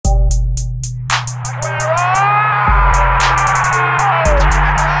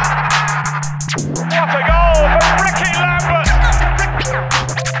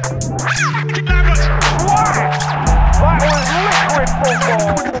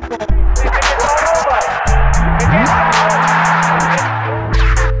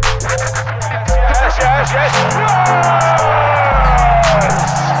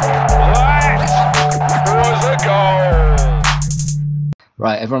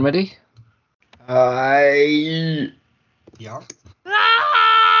Everyone ready? Yeah.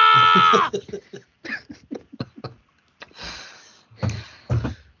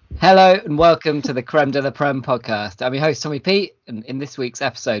 Hello and welcome to the Creme de la Prem podcast. I'm your host Tommy Pete, and in this week's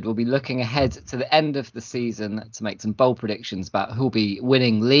episode we'll be looking ahead to the end of the season to make some bold predictions about who'll be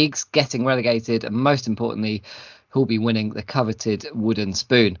winning leagues, getting relegated, and most importantly, who'll be winning the coveted wooden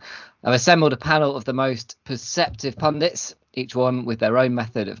spoon. I've assembled a panel of the most perceptive pundits, each one with their own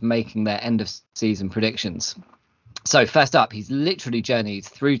method of making their end of season predictions. So first up, he's literally journeyed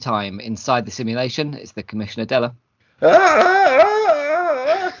through time inside the simulation. It's the Commissioner Della.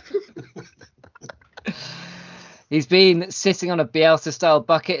 He's been sitting on a Bielsa-style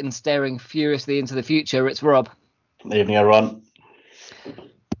bucket and staring furiously into the future. It's Rob. Evening, everyone.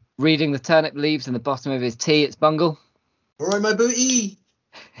 Reading the turnip leaves in the bottom of his tea. It's Bungle. All right, my booty.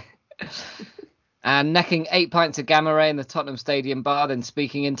 And necking 8 pints of Gamma Ray in the Tottenham Stadium bar, then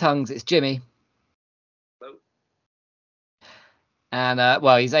speaking in tongues. It's Jimmy. Hello.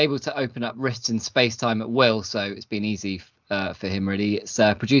 And he's able to open up rifts in space-time at will, so it's been easy for him, really. It's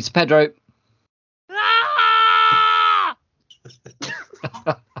producer Pedro.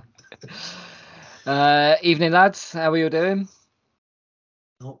 Evening, lads. How are you doing?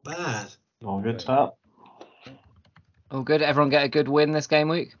 Not bad. All good start. All good. Everyone get a good win this game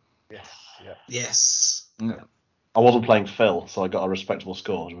week? Yes. Yeah. Yes. Yeah. I wasn't playing Phil, so I got a respectable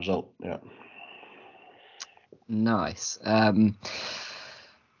score as a result. Yeah. Nice.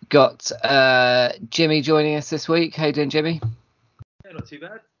 Got Jimmy joining us this week. How you doing, Jimmy? Yeah, not too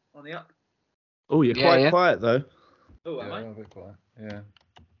bad. On the up. Oh, you're Yeah, quite yeah. quiet though. Oh, am yeah, I? a bit quiet. Yeah.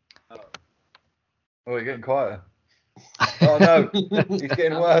 Oh. Oh, you're getting quieter. Oh no, he's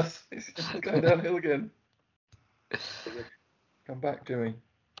getting worse. He's going downhill again. Come back, Jimmy.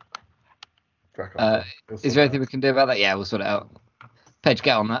 Crack on. Is there anything we can do about that? Yeah, we'll sort it out. Pedge,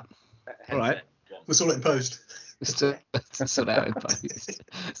 get on that. All right. We'll sort it in post. Sort it out in post.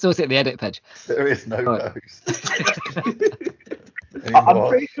 Sort it in the edit, Pedge. There is no Right. post. I'm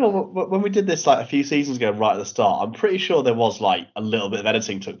pretty sure when we did this like a few seasons ago, right at the start, I'm pretty sure there was like a little bit of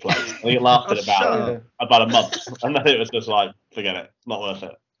editing took place. I think it lasted shut about a month, and then it was just like, forget it, not worth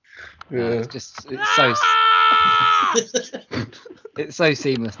it. Yeah. It's so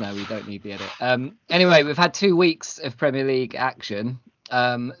seamless now. We don't need the edit. Anyway, we've had 2 weeks of Premier League action.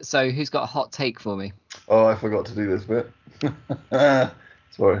 So who's got a hot take for me? Oh, I forgot to do this bit.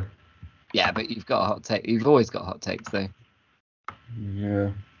 Sorry. Yeah, but you've got a hot take. You've always got hot takes, though.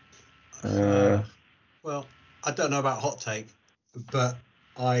 Yeah. Well, I don't know about hot take, but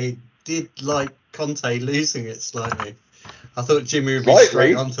I did like Conte losing it slightly. I thought Jimmy would be Slightly?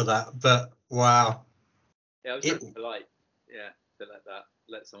 straight onto that, but wow. Yeah, I was trying to be polite. Yeah, to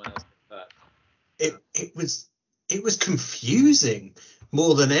let someone else get that. It was confusing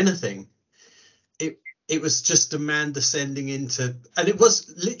more than anything. It was just a man descending into, and it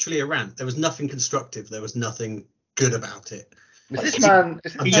was literally a rant. There was nothing constructive. There was nothing good about it. Is this man?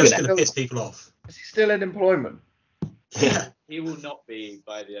 I'm just going to piss people off. Is he still in employment? Yeah. He will not be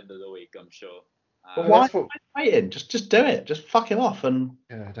by the end of the week, I'm sure. Well, Why that's what- waiting? Just do it. Just fuck him off. And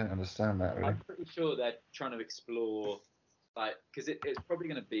Yeah, I don't understand that really. I'm pretty sure they're trying to explore, like, because it's probably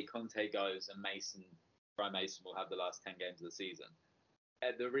going to be Conte goes and Brian Mason will have the last 10 games of the season.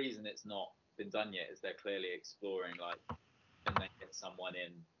 The reason it's not been done yet is they're clearly exploring, like, can they get someone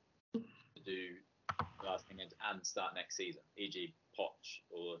in to do the last 10 games and start next season, e.g. Poch,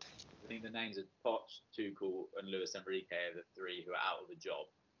 or I think the names of Poch, Tuchel and Luis Enrique are the 3 who are out of a job.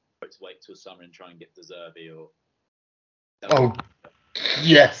 Let's wait till summer and try and get De Zerbi or... Oh,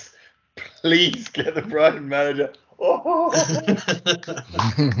 yes. Please get the Brighton manager. Oh.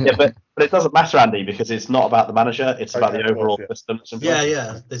 yeah, but it doesn't matter, Andy, because it's not about the manager. It's about Okay, the of course, overall yeah. system. that's in Yeah, place.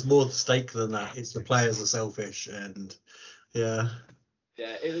 yeah. There's more at stake than that. It's the players are selfish, and yeah.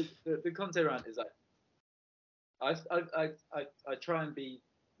 Yeah, it was, the Conte rant is like, I try and be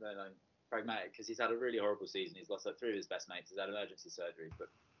pragmatic because he's had a really horrible season. He's lost like 3 of his best mates. He's had emergency surgery, but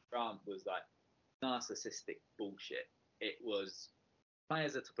rant was like narcissistic bullshit. It was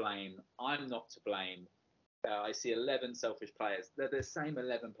players are to blame. I'm not to blame. I see 11 selfish players. They're the same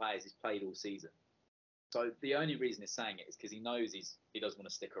 11 players he's played all season. So the only reason he's saying it is because he knows he doesn't want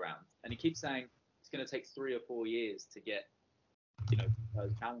to stick around, and he keeps saying it's going to take 3 or 4 years to get,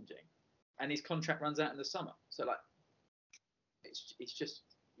 challenging, and his contract runs out in the summer. So like, it's just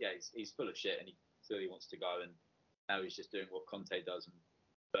he's full of shit, and he clearly wants to go, and now he's just doing what Conte does and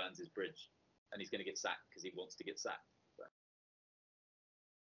burns his bridge, and he's going to get sacked because he wants to get sacked. So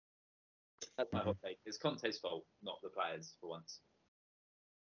that's my hot take. It's Conte's fault, not the players, for once.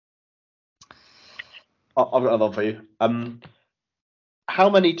 I've got another one for you. how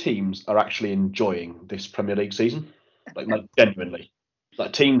many teams are actually enjoying this Premier League season? Like genuinely,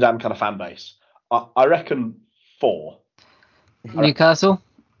 like teams and kind of fan base. I reckon 4. Newcastle.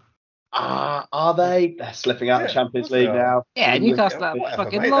 Are they? They're slipping out of the Champions League now. Yeah, Newcastle are whatever,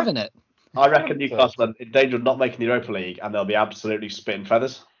 fucking mate. loving it. I reckon Newcastle are in danger of not making the Europa League, and they'll be absolutely spitting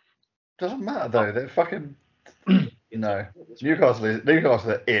feathers. Doesn't matter though. They're fucking no. Newcastle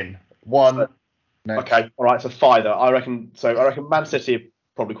are in. 1. Next. Okay, all right. So 5. I reckon. So I reckon Man City are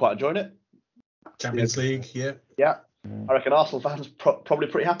probably quite enjoying it. Champions League, yeah. Yeah. I reckon Arsenal fans probably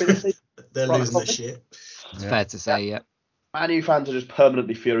pretty happy this season. They're losing their shit. It's fair to say, yeah. Man U fans are just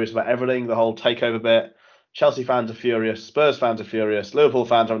permanently furious about everything, the whole takeover bit. Chelsea fans are furious. Spurs fans are furious. Liverpool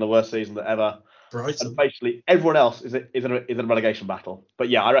fans are having the worst season than ever. Brighton. And basically everyone else is in a relegation battle. But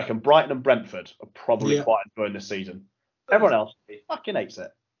yeah, I reckon Brighton and Brentford are probably quite enjoying this season. Everyone else fucking hates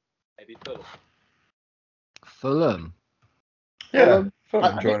it. Maybe Fulham. Fulham. Yeah,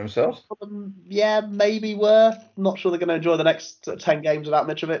 Fulham enjoying themselves. Yeah, maybe worth. Not sure they're going to enjoy the next 10 games without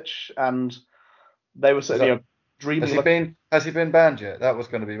Mitrovic. And they were certainly dreaming. Has he been banned yet? That was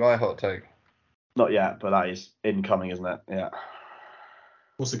going to be my hot take. Not yet, but that is incoming, isn't it? Yeah.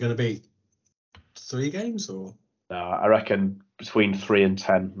 What's it going to be? 3 games or? No, I reckon between 3 and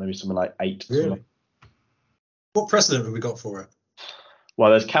 10, maybe something like 8. Really? What precedent have we got for it?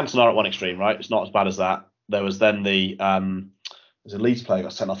 Well, there's Cantona at one extreme, right? It's not as bad as that. There was then there's a Leeds player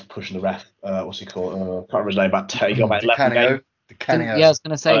got sent off for pushing the ref. What's he called? Can't remember his name. But he got about 11 games. Yeah, I was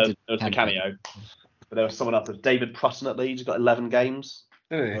going to say. There was Canio. But there was someone else. David Prusson at Leeds. He got 11 games.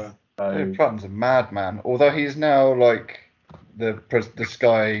 Did he? Wow. David Prutton's a madman. Although he's now like the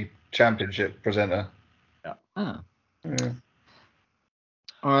Sky Championship presenter. Yeah. Oh. Yeah.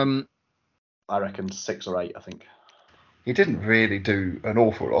 I reckon 6 or 8. I think. He didn't really do an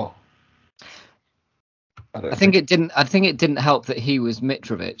awful lot. I think it didn't help that he was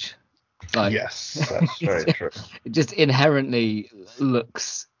Mitrovic. Like, yes, that's very true. It just inherently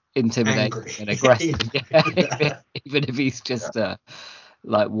looks intimidating and aggressive, even if he's just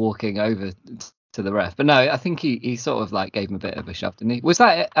like walking over to the ref. But no, I think he sort of like gave him a bit of a shove, didn't he? Was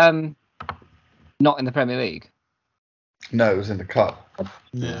that not in the Premier League? No, it was in the cup.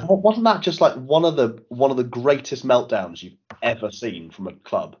 Yeah. Wasn't that just like one of the greatest meltdowns you've ever seen from a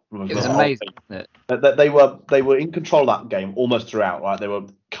club? It was amazing. Wasn't it? They were in control of that game almost throughout. Right, they were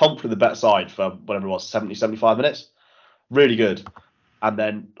comfortably the better side for whatever it was, 70, 75 minutes. Really good, and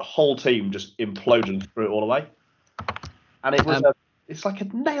then the whole team just imploded and threw it all away. And it was it's like a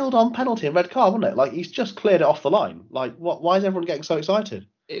nailed on penalty and red card, wasn't it? Like he's just cleared it off the line. Like what? Why is everyone getting so excited?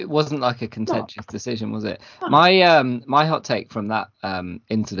 It wasn't like a contentious decision, was it? My hot take from that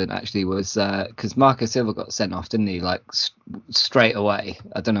incident actually was because Marco Silva got sent off, didn't he? Like straight away.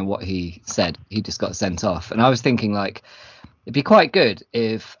 I don't know what he said. He just got sent off, and I was thinking like it'd be quite good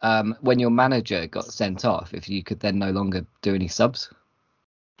if when your manager got sent off, if you could then no longer do any subs.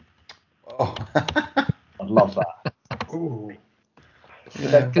 Oh, I'd love that. Ooh.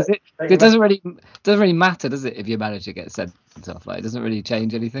 Because it doesn't really matter, does it, if your manager gets sent off? Like, it doesn't really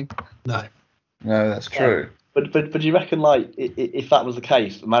change anything. No, that's true. But do you reckon like if that was the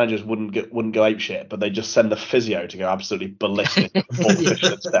case, the managers wouldn't go apeshit, but they just send the physio to go absolutely ballistic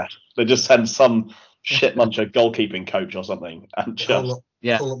instead? They just send some shit muncher goalkeeping coach or something, and just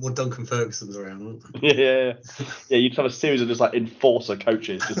a whole lot more Duncan Ferguson's around, wouldn't yeah. You'd have a series of just like enforcer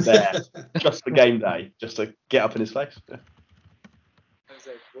coaches just there, just for game day, just to get up in his face.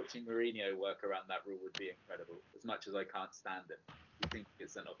 So watching Mourinho work around that rule would be incredible. As much as I can't stand him, you think he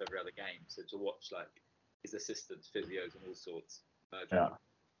gets sent off every other game. So to watch like his assistants, physios, and all sorts, quite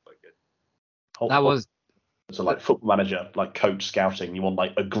good. That was so like football manager, like coach scouting. You want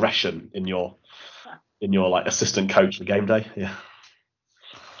like aggression in your like assistant coach for game day. Yeah.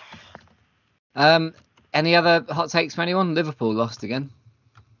 Any other hot takes for anyone? Liverpool lost again.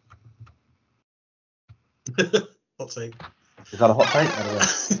 Hot take. Is that a hot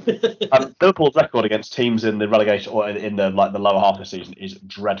take? Liverpool's record against teams in the relegation or in the like the lower half of the season is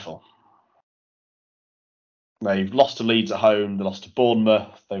dreadful. They've lost to Leeds at home. They lost to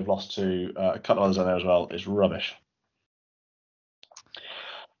Bournemouth. They've lost to a couple of others on there as well. It's rubbish.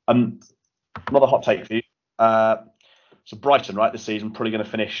 Another hot take for you. So Brighton, right, this season probably going to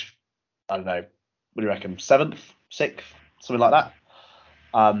finish. I don't know. What do you reckon? 7th, 6th, something like that.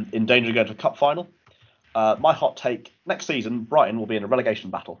 In danger of going to a cup final. My hot take, next season, Brighton will be in a relegation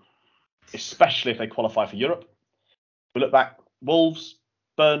battle, especially if they qualify for Europe. We look back, Wolves,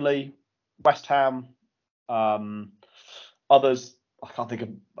 Burnley, West Ham, others, I can't think of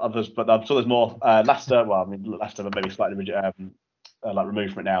others, but I'm sure there's more. Leicester, Leicester maybe slightly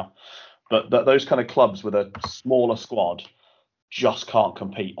removed from it now. But those kind of clubs with a smaller squad just can't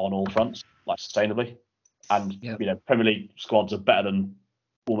compete on all fronts, like sustainably. And Premier League squads are better than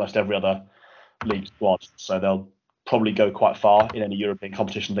almost every other league squad, so they'll probably go quite far in any European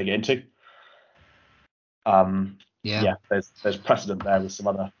competition they get into. There's precedent there with some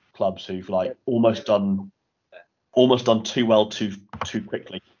other clubs who've like almost done too well too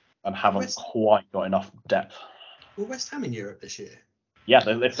quickly and haven't quite got enough depth. Well, West Ham in Europe this year. Yeah,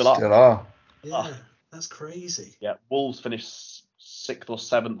 they still are. Still are. Yeah, that's crazy. Yeah, Wolves finished 6th or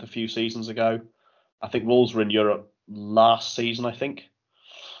 7th a few seasons ago. I think Wolves were in Europe last season, I think.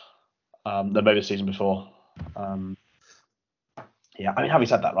 Maybe the season before. Having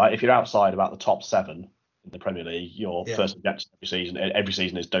said that, right, if you're outside about the top 7 in the Premier League, your first objective every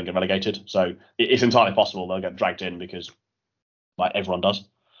season is don't get relegated. So it's entirely possible they'll get dragged in because like everyone does.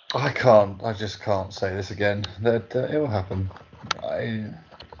 I just can't say this again. That it will happen.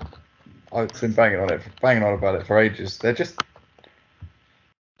 I've been banging on about it for ages. They're just,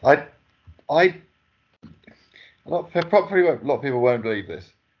 probably a lot of people won't believe this.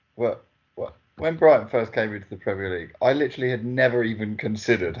 But when Brighton first came into the Premier League, I literally had never even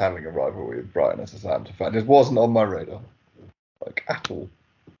considered having a rivalry with Brighton as a Southampton fan. It just wasn't on my radar, like at all.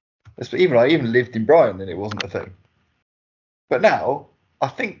 I even lived in Brighton and it wasn't a thing. But now, I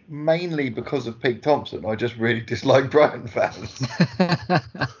think mainly because of Pete Thompson, I just really dislike Brighton fans.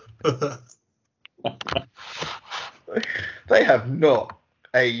 They have not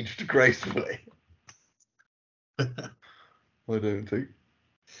aged gracefully. I don't think.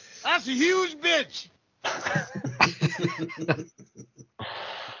 That's a huge bitch.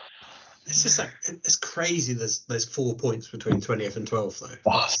 It's just like it's crazy. There's 4 points between 20th and 12th though.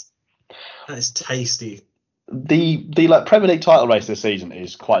 That is tasty. The Premier League title race this season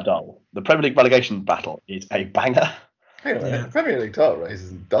is quite dull. The Premier League relegation battle is a banger. Hang on a minute. The Premier League title race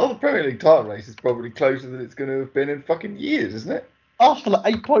isn't dull. The Premier League title race is probably closer than it's going to have been in fucking years, isn't it? Arsenal are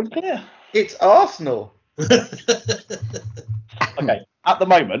 8 points clear. It's Arsenal. Okay, at the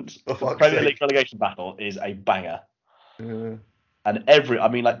moment, the Premier League relegation battle is a banger. And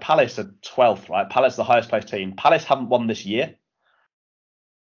Palace are 12th, right? Palace are the highest placed team. Palace haven't won this year.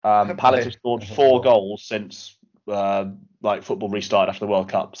 Palace have scored 4 goals since football restarted after the World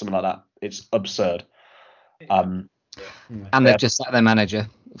Cup, something like that. It's absurd. And they've just sacked their manager,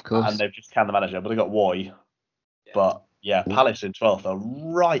 of course. And they've just canned the manager, but they got Woy. Yeah. But Palace in 12th are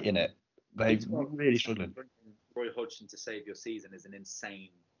right in it. They're really struggling. Roy Hodgson to save your season is an insane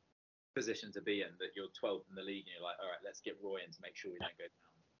position to be in. That you're 12th in the league and you're like, all right, let's get Roy in to make sure we don't go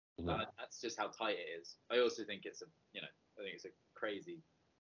down. That's just how tight it is. I also think it's a crazy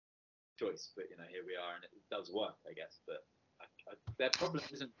choice, but here we are, and it does work, I guess. But their problem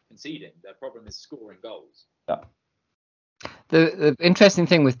isn't conceding; their problem is scoring goals. Yeah. The interesting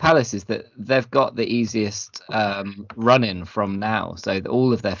thing with Palace is that they've got the easiest run-in from now, so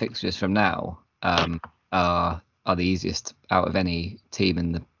all of their fixtures from now are the easiest out of any team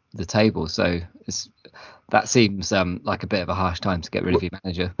in the table. So that seems like a bit of a harsh time to get rid of your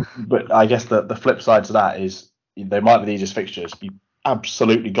manager. But I guess the flip side to that is they might be the easiest fixtures. You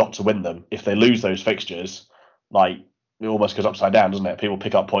absolutely got to win them. If they lose those fixtures, it almost goes upside down, doesn't it? People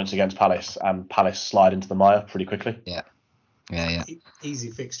pick up points against Palace, and Palace slide into the mire pretty quickly. Yeah. Easy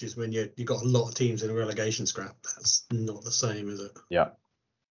fixtures when you've got a lot of teams in a relegation scrap. That's not the same, is it? Yeah.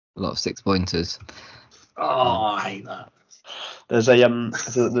 A lot of 6-pointers. Oh, I hate that. There's a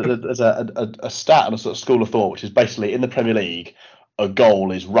stat and a sort of school of thought, which is basically in the Premier League, a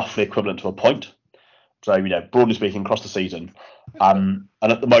goal is roughly equivalent to a point. So, broadly speaking, across the season. And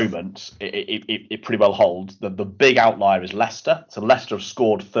at the moment, it pretty well holds. The big outlier is Leicester. So Leicester have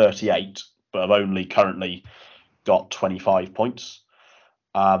scored 38, but have only currently got 25 points.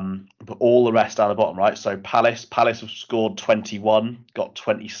 But all the rest down the bottom, right? So Palace have scored 21, got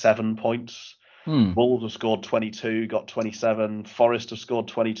 27 points. Wolves have scored 22, got 27. Forest have scored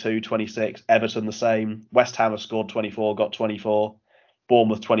 22, 26. Everton the same. West Ham have scored 24, got 24.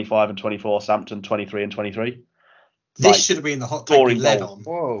 Bournemouth 25 and 24. Southampton 23 and 23. This should have been the hot take we led on.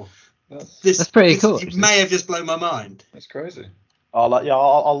 Whoa, that's pretty cool. It may have just blown my mind. That's crazy.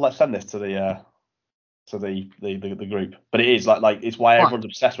 I'll send this to the group. But it is it's why everyone's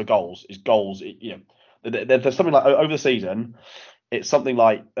obsessed with goals. Is goals? There's something like over the season. It's something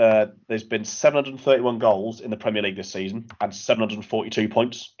like there's been 731 goals in the Premier League this season and 742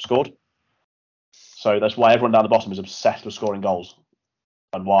 points scored. So that's why everyone down the bottom is obsessed with scoring goals,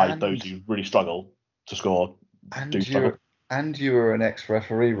 and why those who really struggle to score do struggle. And you were an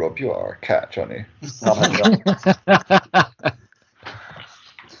ex-referee, Rob. You are a catch, aren't you?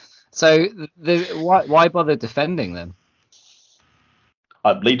 So why bother defending them?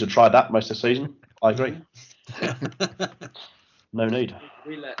 Leeds have tried that most of the season. I agree. No need.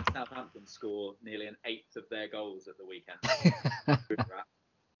 We let Southampton score nearly an eighth of their goals at the weekend.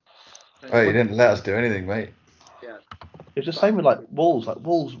 Oh, you didn't let us do anything, mate. Yeah. It's the same with Wolves.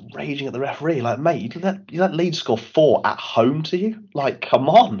 Wolves raging at the referee. Mate, you let Leeds score 4 at home to you. Come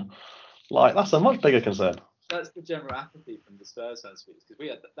on. That's a much bigger concern. That's the general apathy from the Spurs fans, because we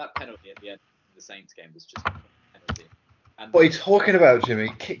had that penalty at the end of the Saints game was just a penalty. And What are you talking about, Jimmy?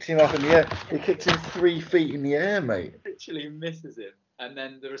 He kicked him up in the air. He kicked him 3 feet in the air, mate. Literally misses him. And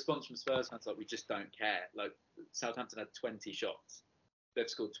then the response from Spurs fans we just don't care. Southampton had 20 shots. They've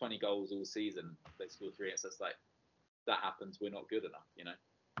scored 20 goals all season. They scored 3. So it's that happens. We're not good enough,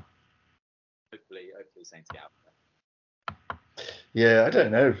 Hopefully Saints get out there. Yeah, I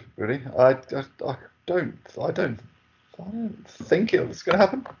don't know, really. I don't think it's going to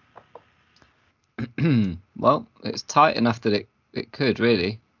happen. Well, it's tight enough that it could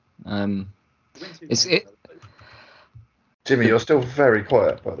really. Jimmy, you're still very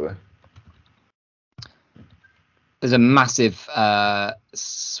quiet, by the way. There's a massive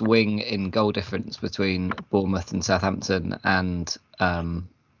swing in goal difference between Bournemouth and Southampton, and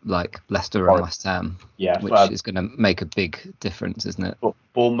Leicester and West Ham. Yeah, which is going to make a big difference, isn't it?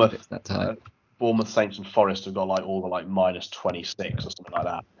 Bournemouth, that tight. Bournemouth, Saints, and Forest have got all the minus 26 or something like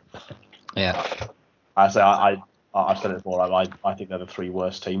that. Yeah. I've said it before. I think they're the 3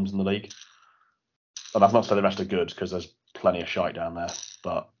 worst teams in the league. But I've not said the rest are good, because there's plenty of shite down there.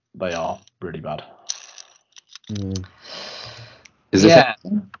 But they are really bad. Is this it?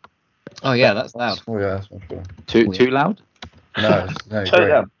 Oh yeah, that's loud. Oh yeah, that's much better. Too loud? No, great.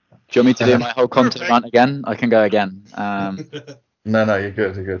 Yeah. Do you want me to do my whole content rant again? I can go again. No, you're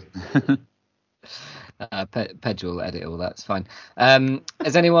good. You're good. Pedro will edit all that. It's fine.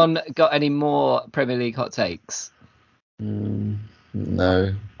 Has anyone got any more Premier League hot takes? No.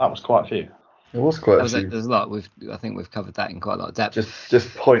 That was quite a few. It was quite a few. There's a lot. I think we've covered that in quite a lot of depth.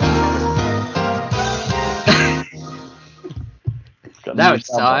 Just point. Now it's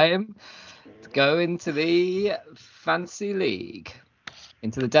time to go into the Fantasy League,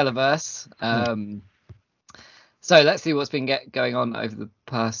 into the Delaverse. So let's see what's been going on over the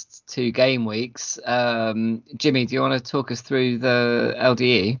past 2 game weeks. Jimmy, do you want to talk us through the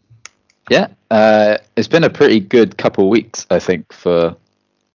LDE? Yeah, it's been a pretty good couple of weeks, I think, for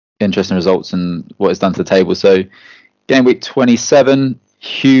interesting results and what it's done to the table. So game week 27,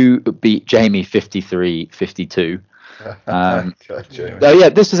 Hugh beat Jamie 53-52.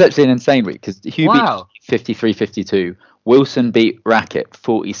 This was actually an insane week, because Hugh beat 53-52. Wilson beat Racket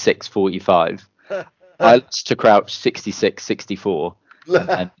 46-45. I lost to Crouch 66-64.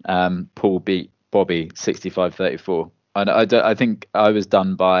 And Paul beat Bobby 65-34. And I think I was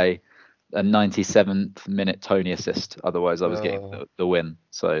done by a 97th minute Tony assist. Otherwise, I was getting the win.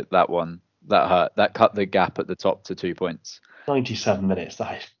 So that hurt. That cut the gap at the top to 2 points. 97 minutes.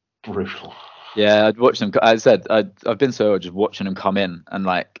 That is brutal. Yeah, I'd watched him. I said I've been so just watching him come in, and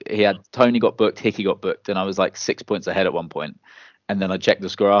Tony got booked, Hickey got booked, and I was 6 points ahead at one point, and then I checked the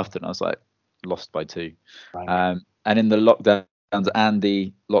score after, and I was lost by 2. Right. And in the lockdowns,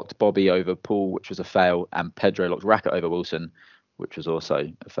 Andy locked Bobby over Paul, which was a fail, and Pedro locked Racket over Wilson, which was also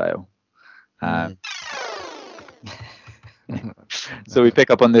a fail. So we pick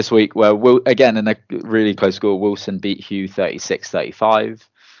up on this week where again in a really close score, Wilson beat Hugh 36-35.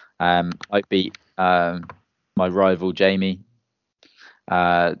 I beat my rival Jamie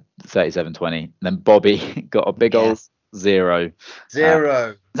 37-20. Then Bobby got a big old 0. Is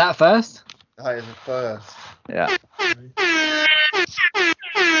that first? That is a first. Yeah.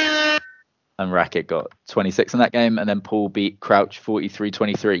 And Racket got 26 in that game, and then Paul beat Crouch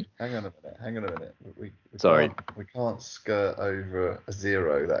 43-23. Hang on a minute. Sorry. We can't skirt over a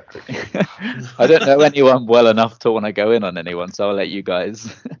 0 that quickly. I don't know anyone well enough to want to go in on anyone, so I'll let you guys.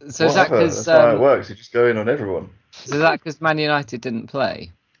 So is that because that's how it works? You just go in on everyone. So is that because Man United didn't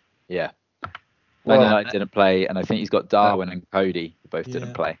play? Yeah. Man United didn't play, and I think he's got Darwin and Cody who both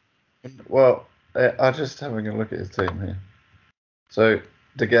didn't play. Well, I'm just having a look at his team here. So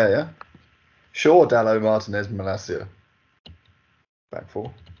De Gea, Shaw, Dallo, Martinez, Malacia. Back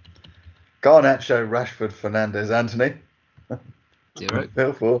 4. Garnacho, Rashford, Fernandez, Anthony. 0.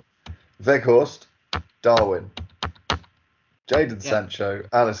 Bill 4. Weghorst, Darwin. Jadon Sancho,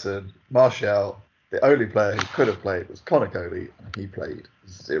 Alisson, Martial. The only player who could have played was Conor Coley, and he played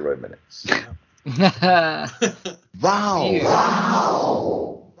 0 minutes.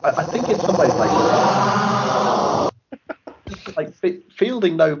 Wow. I think in some ways,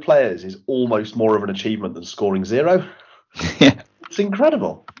 fielding no players is almost more of an achievement than scoring 0. Yeah. It's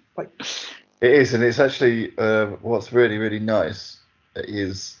incredible. It is, and it's actually what's really, really nice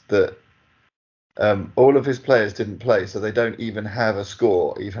is that all of his players didn't play, so they don't even have a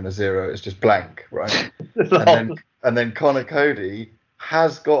score, even a 0. It's just blank, right? and then Connor Cody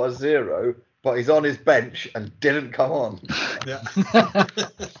has got a 0, but he's on his bench and didn't come on. Yeah.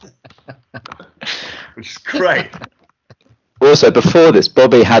 Which is great. Also, before this,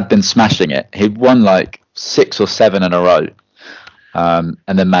 Bobby had been smashing it. He'd won like 6 or 7 in a row. And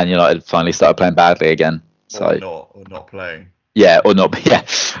then Man United finally started playing badly again. So or not playing. Yeah, or not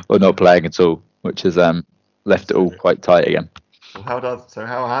playing at all, which has left it all quite tight again. Well,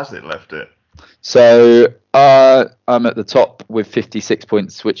 how has it left it? So I'm at the top with 56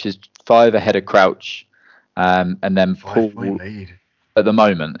 points, which is 5 ahead of Crouch, and then Paul lead at the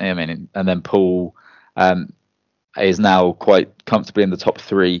moment. I mean, and then Paul is now quite comfortably in the top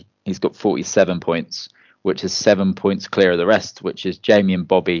 3. He's got 47 points, which is 7 points clear of the rest, which is Jamie and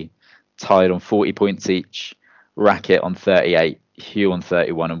Bobby tied on 40 points each, Racket on 38, Hugh on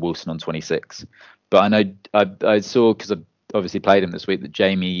 31, and Wilson on 26. But I know I saw, because I obviously played him this week, that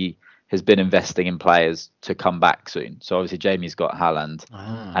Jamie has been investing in players to come back soon. So obviously Jamie's got Haaland,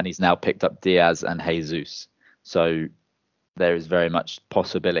 and he's now picked up Diaz and Jesus. So there is very much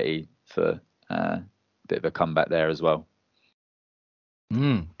possibility for a bit of a comeback there as well.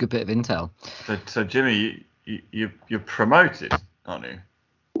 Good bit of intel. So Jimmy, you're promoted, aren't you?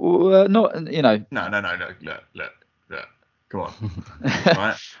 Well, not, you know. No. Look. Come on.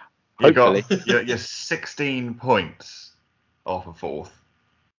 Right. You're 16 points off of 4th.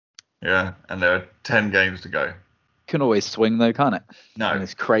 Yeah, and there are 10 games to go. Can always swing though, can't it? No. In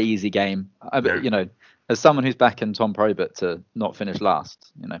this crazy game. You know, as someone who's backing Tom Probert to not finish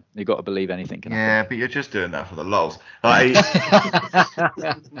last, you know, you've got to believe anything can happen. Yeah, but you're just doing that for the lols.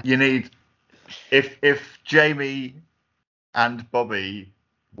 You need, if Jamie and Bobby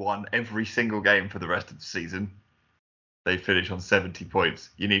won every single game for the rest of the season, they finish on 70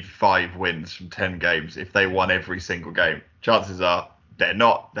 points. You need 5 wins from 10 games. If they won every single game, chances are they're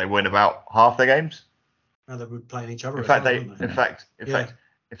not. They win about half their games. And they were playing each other. In fact,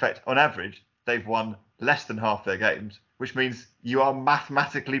 on average, they've won less than half their games, which means you are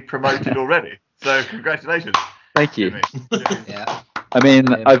mathematically promoted already. So congratulations. Thank you. Jimmy. Yeah. I mean,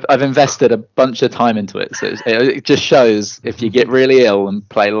 I've invested a bunch of time into it, so it just shows if you get really ill and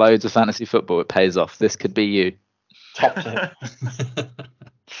play loads of fantasy football, it pays off. This could be you. Top tip.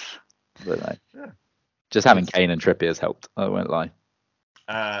 But no. Just having Kane and Trippier has helped. I won't lie.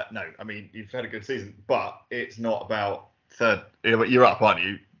 No, I mean, you've had a good season, but it's not about third. You're up, aren't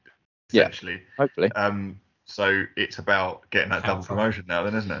you? Essentially. Yeah, hopefully. So it's about getting that double promotion now,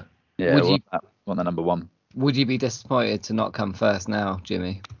 then, isn't it? Yeah, want the number 1. Would you be disappointed to not come first now,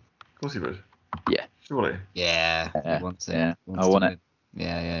 Jimmy? Of course you would. Yeah. Surely. Yeah. I want it.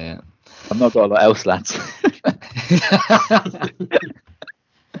 Yeah. I've not got a lot else, lads.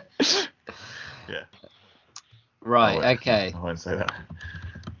 Yeah. Right, okay. I won't say that.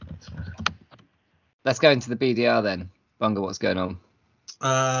 Let's go into the BDR then. Bungle, what's going on?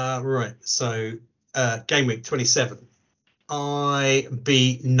 Right, so game week 27. I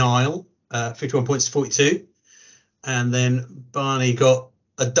beat Niall, 51 points to 42. And then Barney got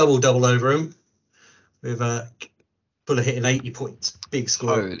a double over him with Buller hitting 80 points. Big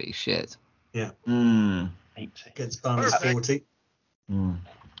score. Holy shit. Yeah. 80. Against Barney's 40. Mm.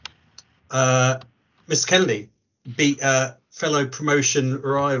 Mr. Kennedy beat fellow promotion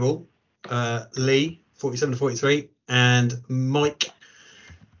rival Lee, 47 to 43. And Mike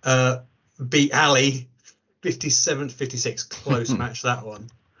beat Ali, 57 to 56. Close match, that one.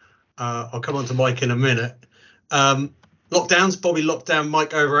 I'll come on to Mike in a minute. Lockdowns, Bobby locked down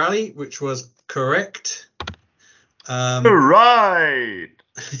Mike over Ali, which was correct. Right.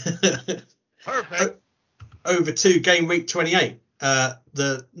 Perfect. Over to game week 28,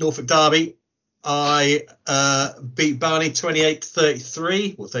 the Norfolk Derby. I beat Barney 28 to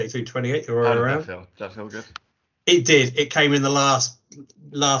 33, or 33 to 28, or around. Does that feel good? It did. It came in the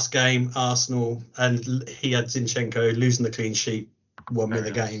last game, Arsenal, and he had Zinchenko losing the clean sheet, won me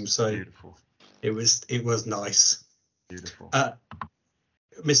the game. So beautiful. It was nice. Beautiful.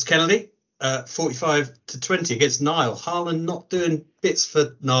 Mr. Kennedy, 45 to 20 against Niall. Haaland not doing bits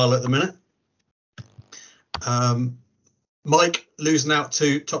for Niall at the minute. Mike losing out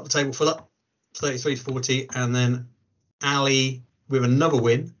to top of the table Philip, 33 to 40, and then Ali with another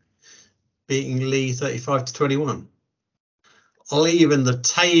win, beating Lee 35 to 21. Leaving the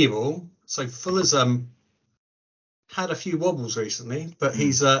table, so Fuller's had a few wobbles recently, but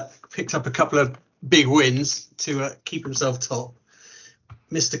he's picked up a couple of big wins to keep himself top.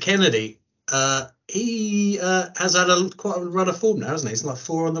 Mr. Kennedy, he has had quite a run of form now, hasn't he? It's like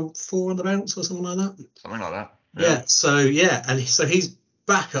four on the bounce or something like that. Something like that. Yeah. So and so he's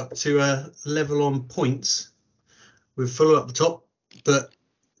back up to a level on points with Fuller up the top, but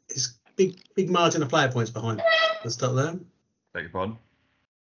it's big margin of player points behind. Let's start there. Beg your pardon.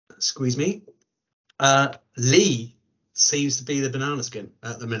 Squeeze me. Lee seems to be the banana skin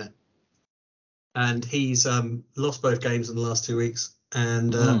at the minute, and he's lost both games in the last 2 weeks,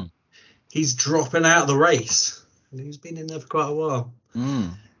 and he's dropping out of the race. And he's been in there for quite a while.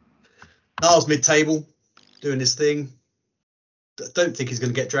 Niall's mid-table, doing his thing. Don't think he's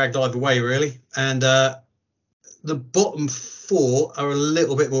going to get dragged either way, really. And the bottom four are a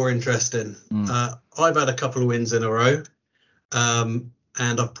little bit more interesting. I've had a couple of wins in a row, and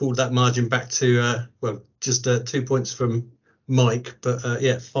I've pulled that margin back to, just 2 points from Mike, but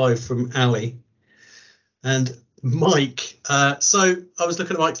 5 from Ali. And Mike, so I was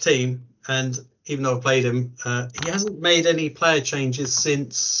looking at Mike's team, and even though I've played him, he hasn't made any player changes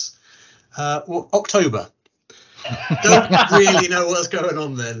since October. Don't really know what's going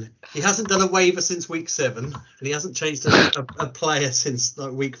on then. He hasn't done a waiver since week 7, and he hasn't changed a player since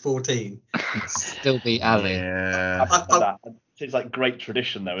like week 14. Still beat Ali. Yeah. It's like great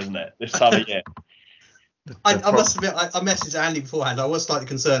tradition, though, isn't it? This time of year. I must admit, I messaged Andy beforehand. I was slightly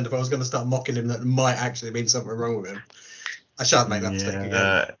concerned if I was going to start mocking him that there might actually been something wrong with him. I shan't make that mistake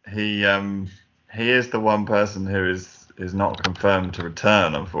again. He is the one person who is not confirmed to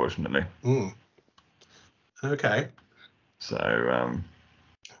return, unfortunately. Okay. So,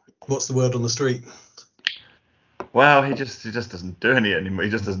 what's the word on the street? Well, he just doesn't do any anymore.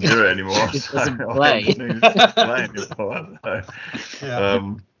 He just doesn't do it anymore. He just doesn't play. He doesn't play anymore.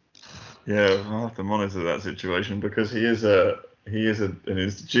 So, Yeah. I'll have to monitor that situation because he is an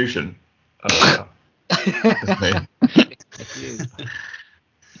institution.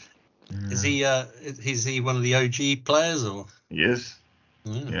 Is he one of the OG players or? He is.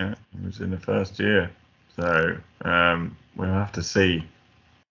 Yeah, he was in the first year. So we'll have to see.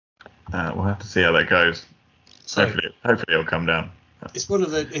 We'll have to see how that goes. So, hopefully it'll come down.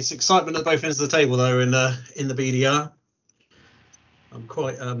 It's excitement at both ends of the table though in the BDR. I'm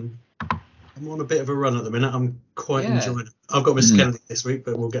quite I'm on a bit of a run at the minute. I'm quite enjoying it. I've got Mr. Kennedy this week,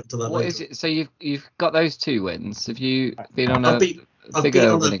 but we'll get to that later. Is it? So you've got those 2 wins. Have you been on a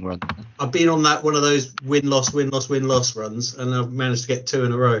bigger winning run? I've been on that one of those win-loss runs, and I've managed to get 2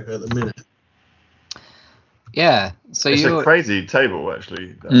 in a row at the minute. Yeah. So it's a crazy table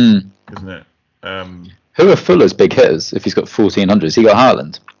actually, isn't it? Who are Fuller's big hitters if he's got 1,400? Has he got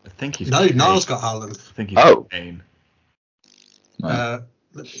Haaland? I think he's Niall's got Haaland. I think he's got Kane.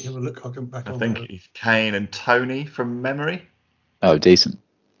 Let me have a look. I'll come back on. I think he's Kane and Tony from memory. Oh, decent.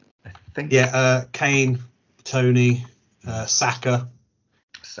 I think. Yeah, Kane, Tony, Saka.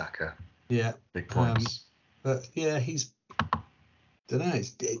 Yeah. Big points. But yeah, he's. Don't know.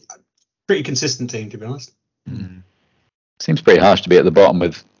 It's a pretty consistent team, to be honest. Seems pretty harsh to be at the bottom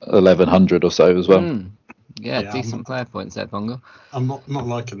with 1,100 or so as well. Yeah, decent player points there, Bungle. I'm not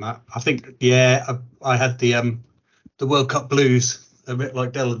liking that. I think I had the World Cup blues a bit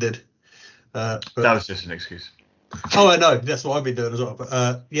like Della did. But that was just an excuse. Oh, I know. That's what I've been doing as well. But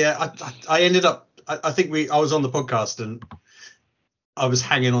I ended up. I think I was on the podcast and I was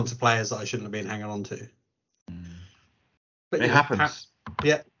hanging on to players that I shouldn't have been hanging on to. But it happens.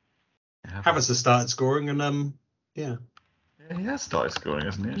 Havertz has started scoring and Yeah, he has started scoring,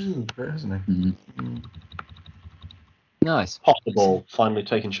 hasn't he? Nice. Hockey ball finally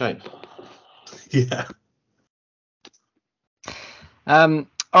taking shape. Yeah. All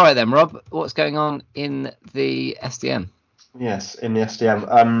right then, Rob. What's going on in the SDM? Yes, in the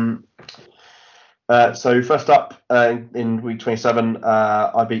SDM. So first up in week 27,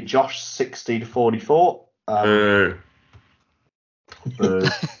 I beat Josh 60-44.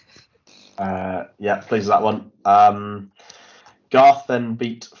 Pleased with that one. Garth then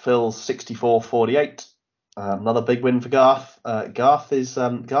beat Phil 64-48. Another big win for Garth. Garth's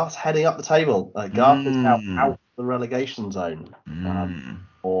heading up the table. Garth is now out of the relegation zone.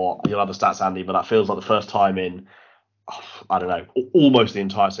 Or you'll have the stats, Andy, but that feels like the first time in, I don't know, almost the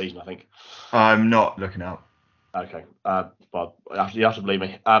entire season, I think. I'm not looking out. Okay. Well, you have to believe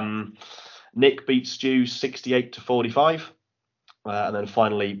me. Nick beat Stu 68-45. And then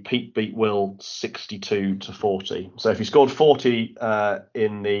finally, Pete beat Will 62-40. So if you scored 40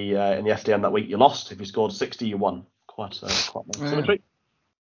 in the SDM that week, you lost. If you scored 60, you won. Quite nice symmetry.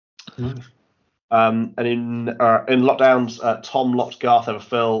 And in lockdowns, Tom locked Garth over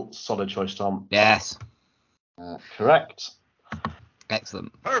Phil. Solid choice, Tom. Yes. Correct.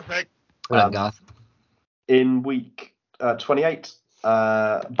 Excellent. Perfect. Well done, Garth. In week 28,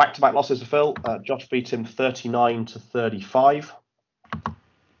 back-to-back losses for Phil. Josh beat him 39-35.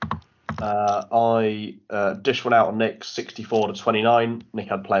 I dished one out on Nick, 64-29. Nick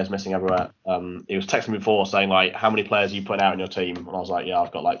had players missing everywhere. He was texting me before saying, like, how many players are you putting out in your team? And I was like, yeah,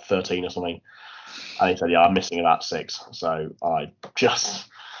 I've got like 13 or something. And he said, yeah, I'm missing about 6. So I just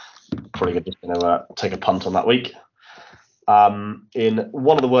probably just going to take a punt on that week. In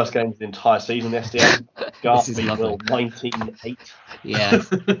one of the worst games of the entire season, the SDM, Garth beat Will 19-8. Yes.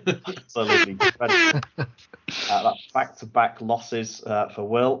 Absolutely. That's back-to-back losses for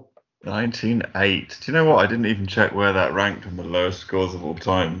Will. 19-8. Do you know what? I didn't even check where that ranked on the lowest scores of all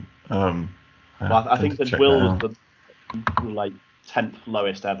time. I think that Will was the like 10th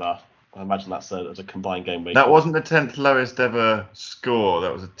lowest ever. I imagine that's as a combined game week. That wasn't the 10th lowest ever score.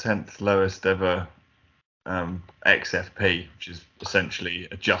 That was the 10th lowest ever XFP, which is essentially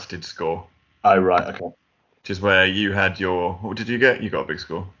adjusted score. Oh, right, okay. Which is where you had your... What did you get? You got a big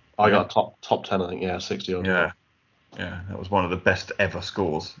score. I got top 10, I think, yeah, 60 or Yeah, that was one of the best ever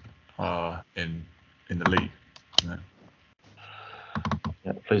scores in the league.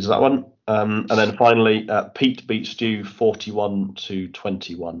 Yeah, pleased with that one. And then finally, Pete beat Stu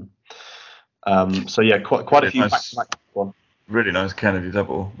 41-21. So yeah, quite a few back-to-back one. Really nice Kennedy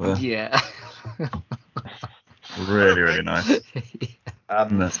double. Yeah. Really nice. So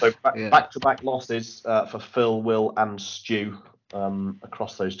back-to-back losses for Phil, Will, and Stu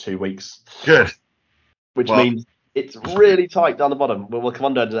across those 2 weeks. Good. Which means it's really tight down the bottom. We'll come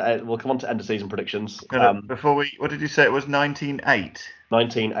on to end of season predictions. Before what did you say? It was 19-8.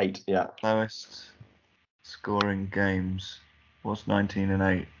 19-8, yeah. Lowest scoring games. What's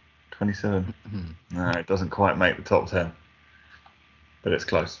 19-8? 27. No, it doesn't quite make the top 10, but it's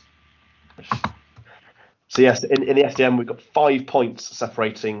close. So yes, in the SDM we've got 5 points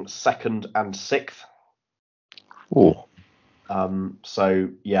separating 2nd and 6th. Oh. So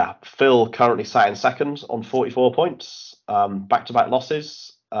yeah, Phil currently sat in 2nd on 44 points. Back-to-back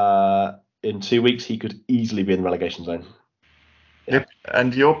losses. In 2 weeks, he could easily be in the relegation zone. Yeah.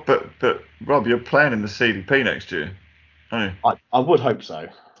 And but Rob, you're playing in the CDP next year, aren't you? I would hope so.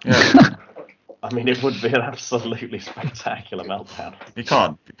 Yeah. I mean, it would be an absolutely spectacular meltdown. You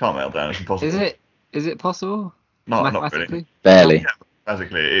can't melt down. It's impossible. Is it possible? No, not really. Barely. Yeah,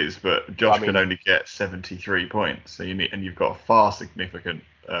 mathematically it is, but Josh can only get 73 points. So you've got far significant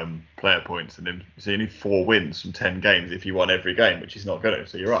player points, so you need 4 wins from 10 games if you won every game, which is not going to.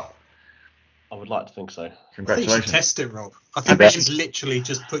 So you're up. I would like to think so. Congratulations. I think you should test it, Rob. I think you should literally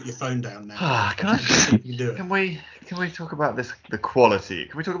just put your phone down now. Can we talk about this? The quality.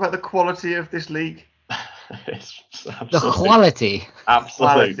 Can we talk about the quality of this league? The quality.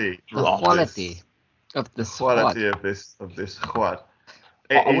 Absolutely. The quality of the squad. Quality of this squad.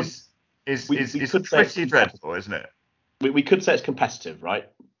 It's pretty dreadful, isn't it? We could say it's competitive, right?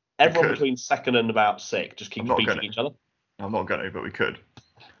 Everyone between 2nd and about 6th just keeps beating each other. I'm not going to, but we could.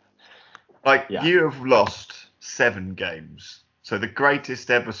 You have lost 7 games. So the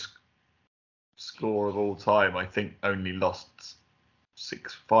greatest ever score of all time, I think, only lost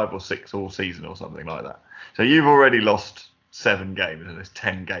 5 or 6 all season or something like that. So you've already lost 7 games and there's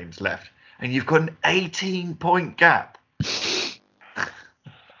 10 games left. And you've got an 18-point gap.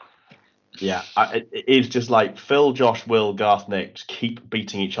 Yeah, it is just like Phil, Josh, Will, Garth, Nick just keep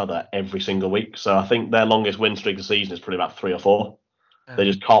beating each other every single week. So I think their longest win streak of the season is probably about 3 or 4. They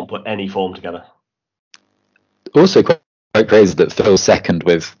just can't put any form together. Also quite crazy that Phil's 2nd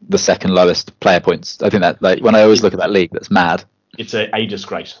with the 2nd lowest player points. I think that, like, when I always look at that league, that's mad. It's a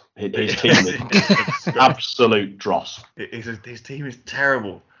disgrace. His team is absolute dross. His team is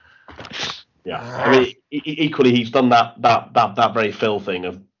terrible. Yeah, I mean, equally he's done that very Phil thing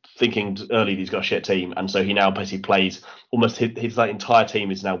of thinking early he's got a shit team, and so he now basically plays almost his entire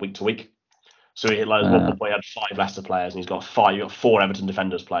team is now week to week. So he one point he had 5 Leicester players, and he's got 4 Everton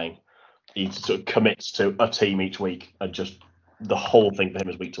defenders playing. He sort of commits to a team each week, and just the whole thing for him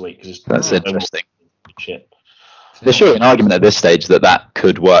is week to week. That's interesting. Shit. There's surely an argument at this stage that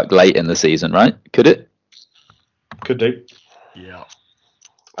could work late in the season, right? Could it? Could do. Yeah.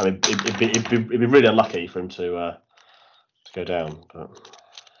 I mean, it'd be really unlucky for him to go down. But...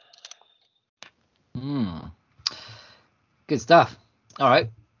 Good stuff. All right.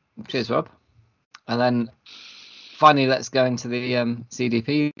 Cheers, Rob. And then finally, let's go into the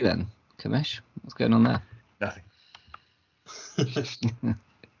CDP then. Kamish, what's going on there? Nothing.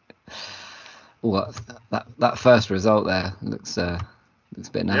 What that first result there looks a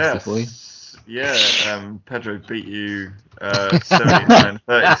bit nasty for you. Yeah, Pedro beat you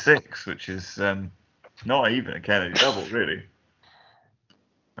 79-36, which is not even a Kennedy double, really.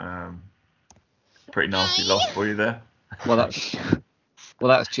 Pretty nasty loss for you there. Well, that's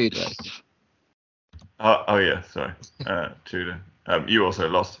Tudor. Oh yeah, sorry, Tudor. You also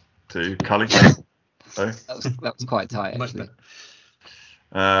lost. to Cully. So. That was quite tight, Much actually.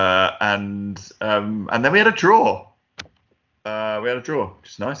 better. And then we had a draw.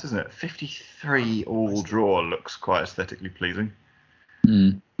 Which is nice, isn't it? 53 all draw looks quite aesthetically pleasing.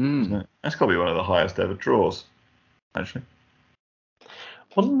 Isn't it? That's got to be one of the highest ever draws, actually.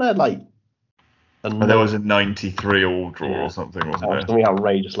 Wasn't there like? There was a 93 all draw or something, wasn't there? Something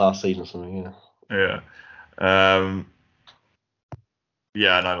outrageous last season or something. Yeah.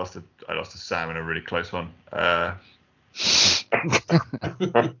 Yeah, and I lost to Sam in a really close one.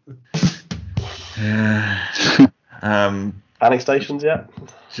 Panic stations yet?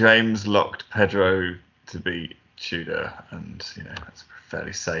 James locked Pedro to beat Tudor, and that's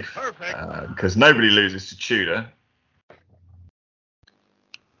fairly safe because nobody loses to Tudor.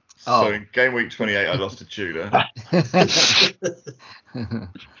 Oh. So in game week 28, I lost to Tudor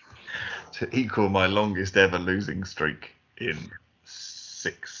to equal my longest ever losing streak in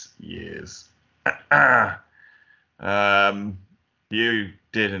 6 years. You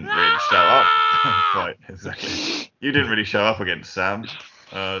didn't really show up. Right, exactly. You didn't really show up against Sam.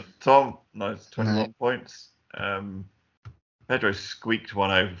 Tom, nice 21 points. Pedro squeaked one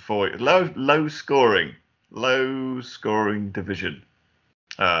over 40. Low scoring division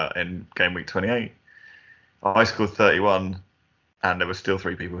in game week 28. I scored 31, and there were still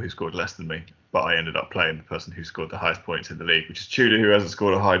 3 people who scored less than me. But I ended up playing the person who scored the highest points in the league, which is Tudor, who hasn't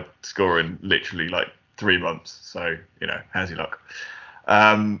scored a high score in literally like 3 months. So, how's your luck?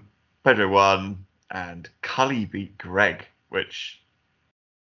 Pedro won, and Cully beat Greg, which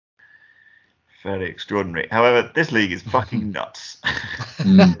fairly extraordinary. However, this league is fucking nuts.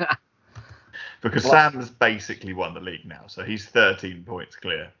 Because Sam's basically won the league now, so he's 13 points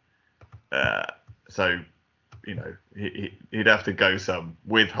clear. So, he'd have to go some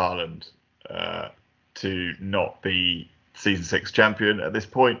with Haaland to not be season 6 champion at this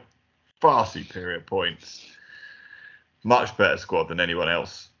point. Far superior points, much better squad than anyone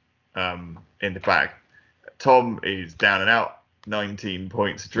else in the bag. Tom is down and out, 19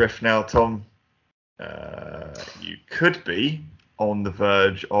 points adrift now. Tom, you could be on the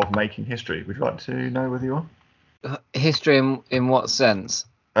verge of making history. Would you like to know whether you are? History in what sense?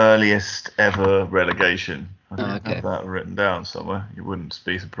 Earliest ever relegation. I Okay. have that written down somewhere. It wouldn't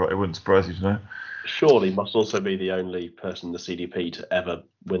surprise you to know. Surely must also be the only person in the CDP to ever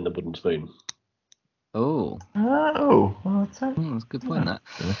win the wooden spoon. Oh, That's that's a good point. That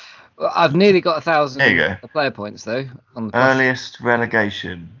well, I've nearly got 1,000 There you go. player points though. On the Earliest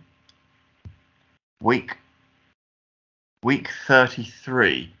relegation. Week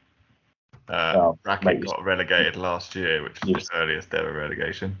 33. Racket got relegated last year, which was the earliest ever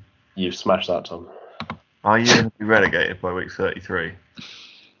relegation. You've smashed that, Tom. Are you going to be relegated by week 33?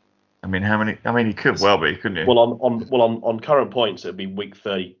 I mean, how many? I mean, you could well be, couldn't you? Well, on current points, it'd be week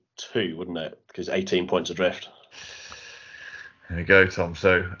 32, wouldn't it? Because 18 points adrift. There you go, Tom.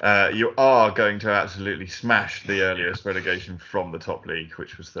 So you are going to absolutely smash the earliest relegation from the top league,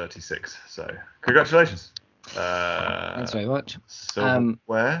 which was 36. So congratulations. Thanks very much.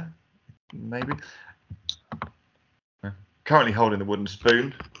 Where? Maybe. Currently holding the wooden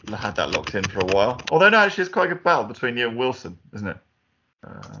spoon. I had that locked in for a while. Although, no, actually, it's quite a good battle between you and Wilson, isn't it?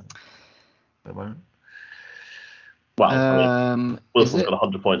 At the moment. Well, Wilson's got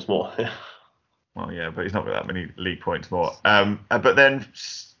 100 points more. Well, yeah, but he's not got that many league points more. But then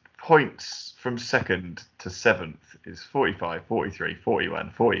points from 2nd to 7th is 45, 43, 41,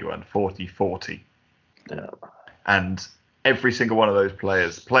 41, 40, 40. Yeah. And every single one of those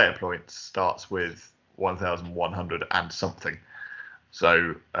player points starts with 1,100 and something.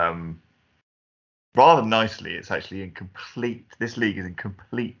 So rather nicely, it's actually this league is in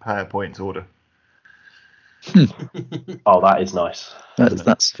complete player points order. Oh, that is nice.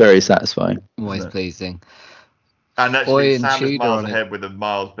 That's very satisfying. Always pleasing. And actually, and Sam is Tudor miles on ahead with a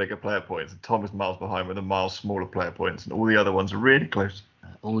miles bigger player points, and Tom is miles behind with a miles smaller player points, and all the other ones are really close.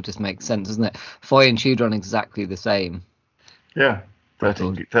 All just makes sense, doesn't it? Foy and Tudor on exactly the same. Yeah.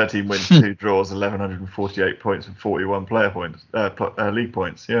 13 wins, 2 draws, 1,148 points and 41 player points, league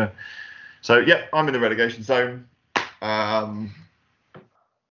points. Yeah. So, yeah, I'm in the relegation zone. That's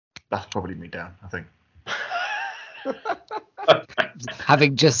probably me down, I think.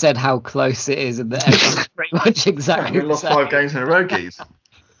 Having just said how close it is, and that everyone's pretty much exactly We lost 5 games in a row, geez.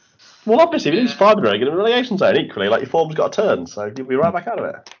 Well, obviously, if you lose 5 in a row, you get a relegation zone equally. Like, your form's got a turn, so you'll be right back out of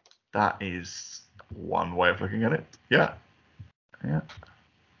it. That is one way of looking at it. Yeah. Yeah.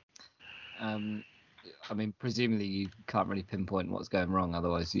 I mean, presumably you can't really pinpoint what's going wrong.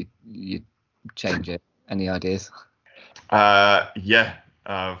 Otherwise, you change it. Any ideas? Yeah.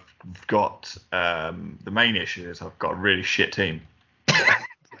 I've got the main issue is I've got a really shit team.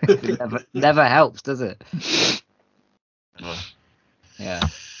 It never helps, does it? Yeah.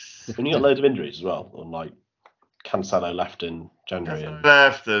 When you got loads of injuries as well, or like Cancelo left in January.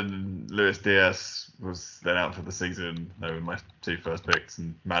 Left, and Luis Diaz was then out for the season. They were my 2 first picks,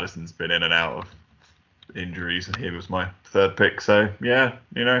 and Maddison's been in and out of injuries, and he was my 3rd pick. So yeah,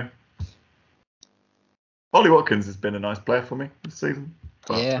 Ollie Watkins has been a nice player for me this season.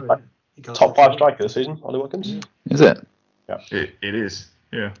 Yeah. Top 5 striker this season, Ollie Watkins. Is it? Yeah. It is.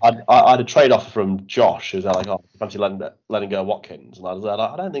 Yeah. I had a trade offer from Josh, who's like, "Oh, fancy letting go Watkins," and I was like,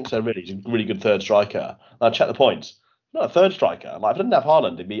 "I don't think so. Really, he's a really good 3rd striker." And I checked the points. Not a 3rd striker. Like, if I didn't have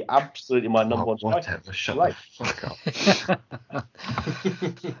Haaland, he'd be absolutely my number 1 striker. Whatever. Shut Right. the fuck up.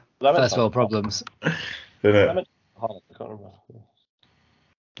 First world problems. Haaland, I can't remember.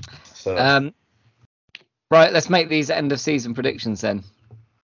 So, Right, let's make these end of season predictions then.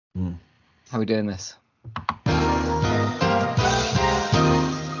 Hmm. How are we doing this?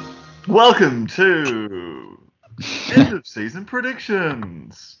 welcome to end of season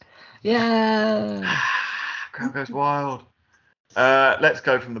predictions. Yeah. Crowd goes wild. Let's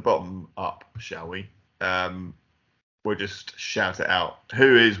go from the bottom up, shall we? We'll just shout it out.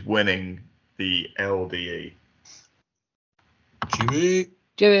 Who is winning the LDE? Jimmy.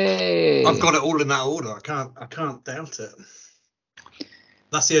 I've got it all in that order. I can't doubt it.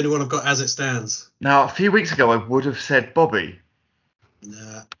 That's the only one I've got as it stands. Now, a few weeks ago, I would have said Bobby.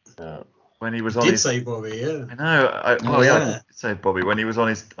 Nah. When he was You on did his... say Bobby, yeah. I know. I did say Bobby when he was on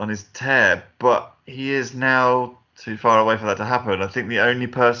his tear, but he is now too far away for that to happen. I think the only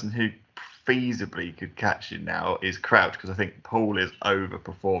person who feasibly could catch it now is Crouch, because I think Paul is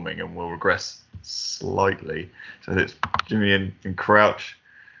overperforming and will regress slightly. So it's Jimmy and Crouch.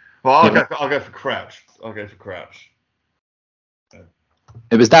 Well, I'll go for Crouch.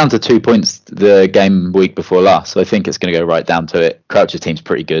 It was down to 2 points the game week before last, so I think it's going to go right down to it. Crouch's team's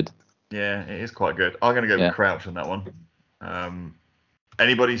pretty good. Yeah, it is quite good. I'm going to go with Crouch on that one.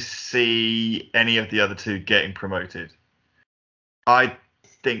 Anybody see any of the other 2 getting promoted? I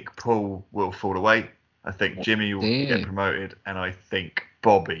think Paul will fall away. I think Jimmy will get promoted, and I think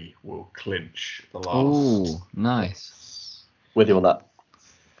Bobby will clinch the last. Oh, nice. With you on that.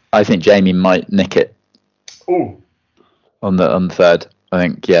 I think Jamie might nick it. Oh. On the 3rd. I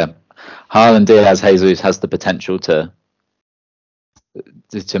think, Haaland, Diaz, Jesus has the potential to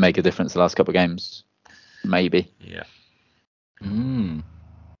make a difference the last couple of games. Maybe. Yeah. Mm.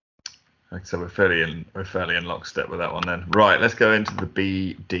 So we're fairly in lockstep with that one then. Right, let's go into the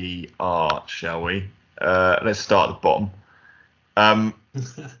BDR, shall we? Let's start at the bottom. But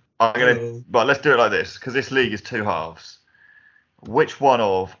let's do it like this, because this league is 2 halves. Which one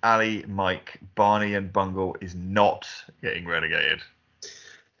of Ali, Mike, Barney, and Bungle is not getting relegated?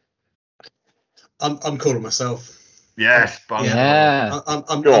 I'm calling myself. Yes, Bungle. Yeah.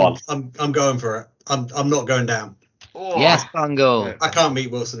 I'm going for it. I'm not going down. Oh. Yes, Bungle. I can't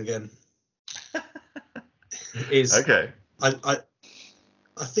meet Wilson again. Okay. I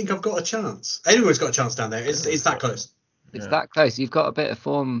think I've got a chance. Anyone's got a chance down there. It's that close. It's that close. You've got a bit of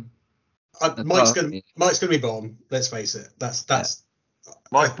form. Mike's gonna be bottom. Let's face it. That's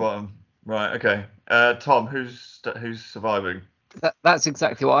Mike's bottom. Right. Okay. Tom, who's surviving? That's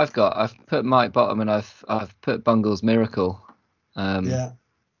exactly what I've got. I've put Mike bottom, and I've put Bungle's miracle. It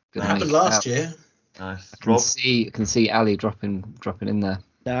happened last year. Nice. I can see Ali dropping in there.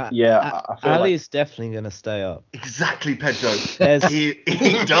 Ali's definitely going to stay up. Exactly, Pedro. He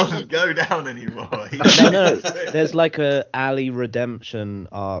doesn't go down anymore. No, there's like a Ali redemption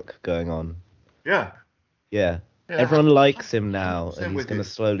arc going on. Yeah. Everyone likes him now, and he's going to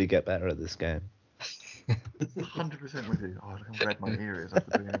slowly get better at this game. 100% with you. Oh, look how red my ear is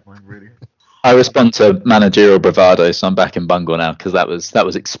after doing mine, really. I respond to managerial bravado, so I'm back in Bungle now, because that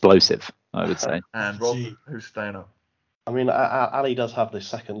was explosive, I would say. And Rob, who's staying up? I mean, Ali does have the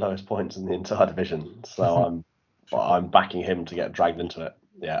 2nd lowest points in the entire division, so I'm backing him to get dragged into it.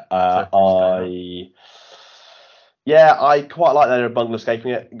 Yeah, I quite like that Bungle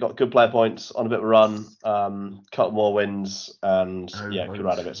escaping it. Got good player points on a bit of a run, couple more wins, and good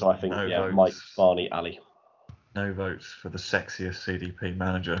out of it. So I think votes. Mike, Barney, Ali. No votes for the sexiest CDP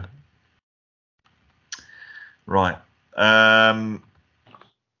manager. Right.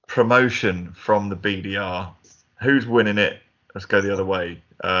 Promotion from the BDR. Who's winning it? Let's go the other way.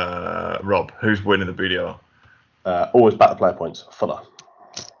 Rob, who's winning the BDR? Always back the player points. Fuller.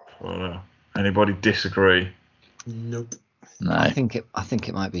 Anybody disagree? Nope. No. I think it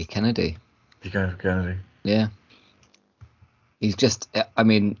might be Kennedy. You going for Kennedy? Yeah. He's just. I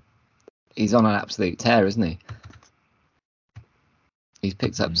mean, he's on an absolute tear, isn't he? He's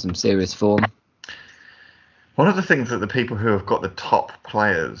picked up some serious form. One of the things that the people who have got the top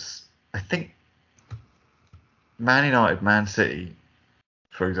players, I think, Man United, Man City,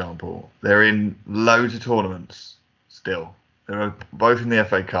 for example, they're in loads of tournaments still. They're both in the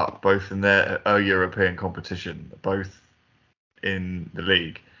FA Cup, both in their European competition, both in the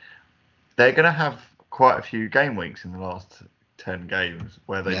league. They're going to have quite a few game weeks in the last 10 games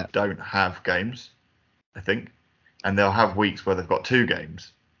where they don't have games, I think. And they'll have weeks where they've got 2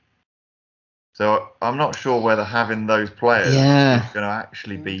 games. So I'm not sure whether having those players is going to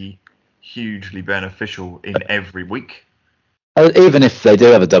actually be hugely beneficial in every week. Even if they do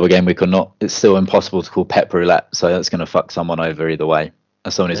have a double game week or not, it's still impossible to call Pep roulette. So that's going to fuck someone over either way.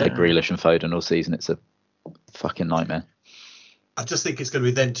 As someone who's had Grealish and Foden all season, it's a fucking nightmare. I just think it's going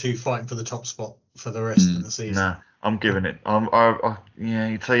to be them 2 fighting for the top spot for the rest of the season. No, I'm giving it.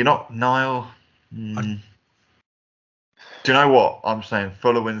 So you're not Niall. Do you know what? I'm saying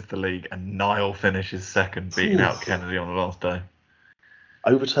Fuller wins the league and Niall finishes second, beating out Kennedy on the last day.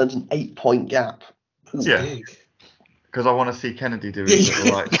 Overturns an 8-point gap. That's big. Because I want to see Kennedy do his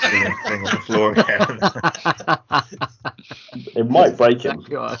little thing on the floor again. It might break him.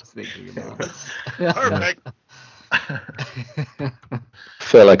 Exactly what I was thinking about. Perfect. I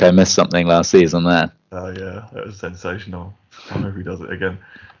feel like I missed something last season there. Oh yeah, that was sensational. I hope he does it again.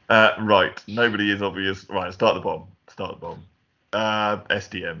 Right, nobody is obvious. Right, start the bomb.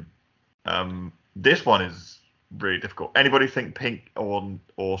 SDM. This one is really difficult. Anybody think Pink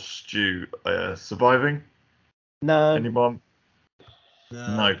or Stu surviving? No. Anyone?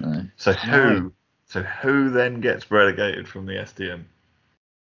 No. So who then gets relegated from the SDM?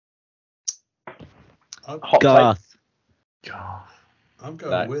 Garth. I'm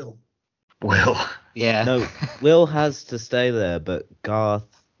going Will. Will. Yeah. No, Will has to stay there, but Garth,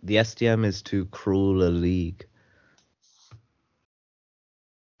 the SDM is too cruel a league.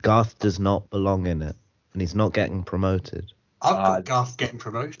 Garth does not belong in it, and he's not getting promoted. I've got Garth getting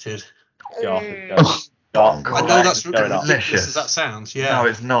promoted. Garth. I know that's ridiculous as that sounds. Yeah. No,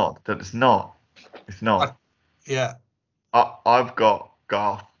 it's not. It's not. I've got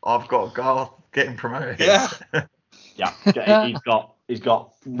Garth. I've got Garth getting promoted. Yeah. He's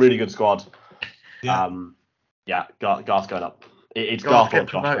got really good squad. Yeah. Garth's going up. It's Garth Garth get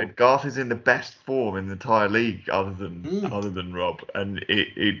promoted. Garth is in the best form in the entire league, other than Rob, and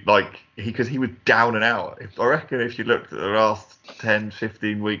because he was down and out. I reckon if you looked at the last 10,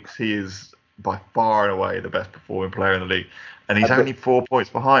 15 weeks, he is by far and away the best performing player in the league, and he's only 4 points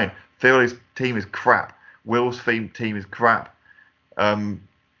behind. Phil's team is crap. Will's team is crap, and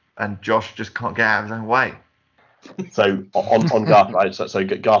Josh just can't get out of his own way. So on Garth, right? So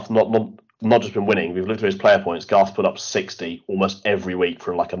Garth not just been winning. We've looked at his player points. Garth put up 60 almost every week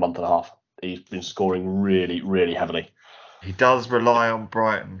for like a month and a half. He's been scoring really, really heavily. He does rely on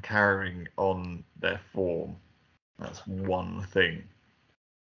Brighton carrying on their form. That's one thing.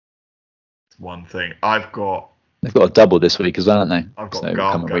 They've got a double this week as well, haven't they? I've got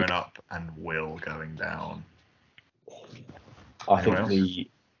Garth going up and Will going down. I think the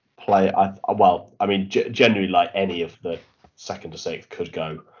player. Generally, like any of the 2nd to 6th could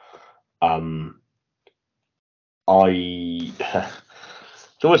go. It's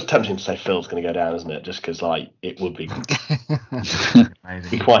always tempting to say Phil's going to go down, isn't it? Just because it would be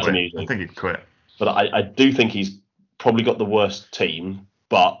quite amusing. I think he'd quit. But I do think he's probably got the worst team.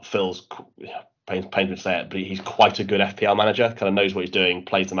 But Phil's pains me to say it, but he's quite a good FPL manager. Kind of knows what he's doing,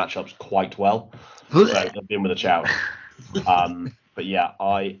 plays the matchups quite well. So they've been with a shout. But yeah,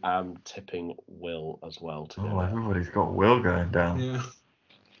 I am tipping Will as well. Everybody's got Will going down. Yeah.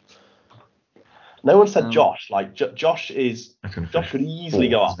 No one said Josh. Josh could easily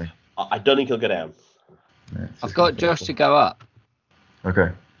go up. I don't think he'll go down. Yeah, I've got Josh to go up.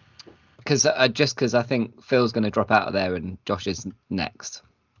 Okay. Because I think Phil's going to drop out of there and Josh is next,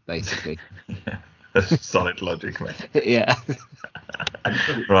 basically. Yeah, that's solid logic, mate. Yeah.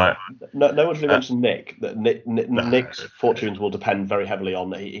 Right. No one's really mentioned Nick. That Nick's fortunes will depend very heavily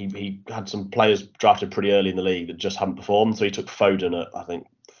on. He had some players drafted pretty early in the league that just haven't performed. So he took Foden at I think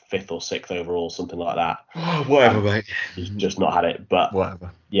 5th or 6th overall, something like that. Whatever, mate. He's just not had it. But whatever.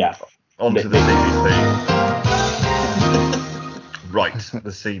 Yeah. On to the CDP. Right,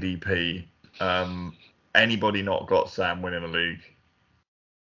 the CDP. Anybody not got Sam winning the league?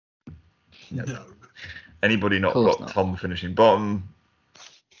 No. Anybody not got Tom finishing bottom?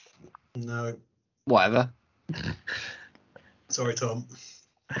 No. Whatever. Sorry, Tom.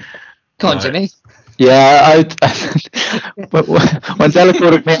 Come on, Jimmy. Yeah, when Della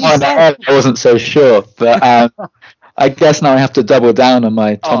called me on I wasn't so sure, but I guess now I have to double down on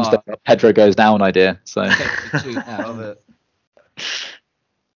my Pedro goes down idea. So Love it.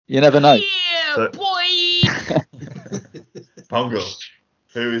 You never know. Yeah, boy. Bungle,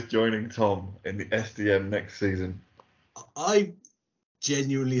 who is joining Tom in the SDM next season? I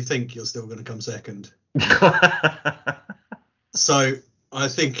genuinely think you're still going to come second. So I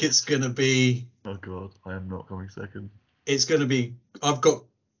think it's going to be. Oh God, I am not coming second. It's going to be. I've got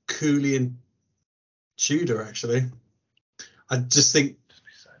Cooley and Tudor actually. I just think. Just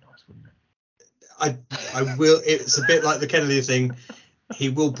be so nice, wouldn't it? I will. It's a bit like the Kennedy thing. He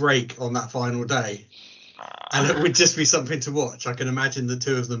will break on that final day, and it would just be something to watch. I can imagine the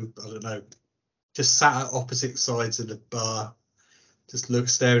two of them. I don't know, just sat at opposite sides of the bar, just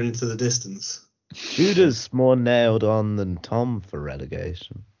staring into the distance. Tudor's more nailed on than Tom for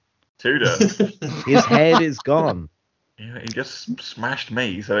relegation. Tudor. His head is gone. Yeah, he just smashed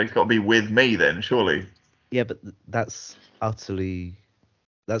me, so he's got to be with me then, surely. Yeah, but that's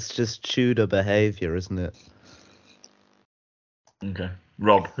just Tudor behaviour, isn't it? Okay.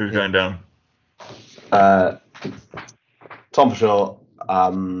 Rob, who's going down? Tom for sure.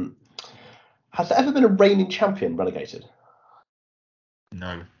 Has there ever been a reigning champion relegated?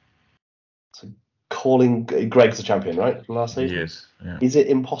 No. So calling Greg's the champion, right? From last season? He is. Yeah. Is it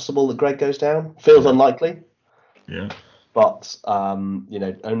impossible that Greg goes down? Feels unlikely. Yeah. But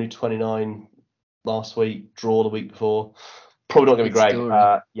only 29 last week, draw the week before. Probably not going to be Greg.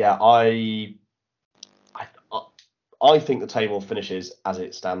 I think the table finishes as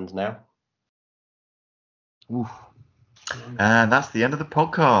it stands now. Oof. And that's the end of the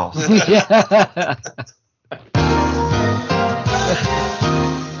podcast.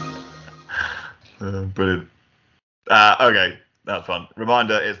 Brilliant. Okay, that's fun.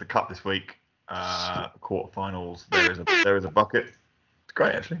 Reminder: it's the cup this week. Quarterfinals. There is a bucket. It's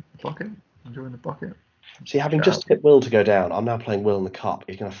great actually. The bucket. Enjoying the bucket. See, having just hit Will to go down, I'm now playing Will in the cup.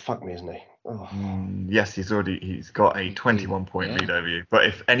 He's going to fuck me, isn't he? Oh. Yes, he's got a 21 point lead over you. But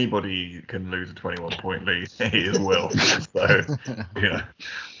if anybody can lose a 21 point lead, he is Will. So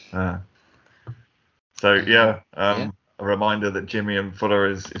a reminder that Jimmy and Fuller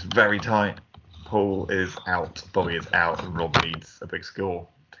is very tight. Paul is out, Bobby is out, and Rob needs a big score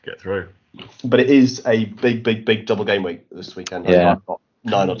to get through. But it is a big double game week this weekend. Yeah.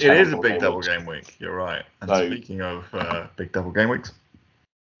 9 or 10. It is a big double game week. You're right. And speaking of big double game weeks,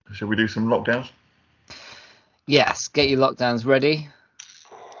 should we do some lockdowns? Yes, get your lockdowns ready.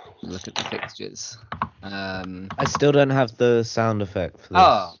 Look at the fixtures. I still don't have the sound effect for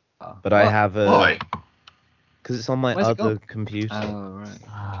this. But I have a. Why? Because it's on my Where's it other gone? computer. Oh, right.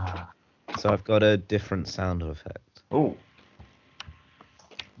 So I've got a different sound effect. Oh.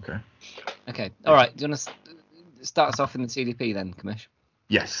 Okay. Okay. All right. Do you want to start us off in the CDP then, Commish?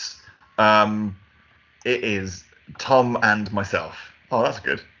 Yes. It is Tom and myself. Oh, that's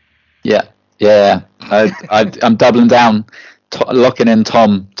good. Yeah. I'm doubling down, locking in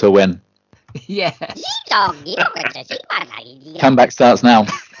Tom to win. Yeah. Comeback starts now.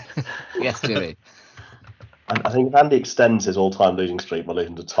 Yes, Jimmy. I think if Andy extends his all-time losing streak by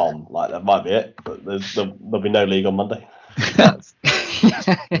losing to Tom, that might be it. But there'll be no league on Monday. Yeah.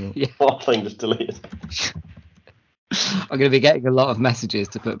 Whole thing just deleted. I'm going to be getting a lot of messages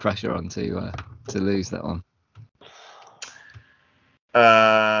to put pressure on to lose that one.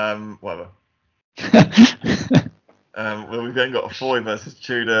 Whatever. Well, we've then got Foy versus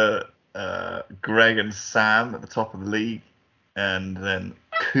Tudor, Greg and Sam at the top of the league, and then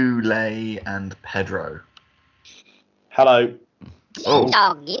Kool-Aid and Pedro. Hello. Oh.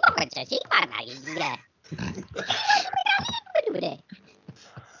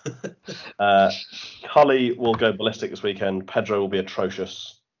 Cully will go ballistic this weekend. Pedro will be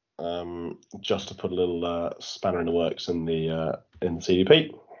atrocious. Just to put a little spanner in the works in the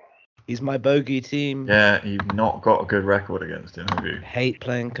CDP. He's my bogey team. Yeah, you've not got a good record against him, have you? Hate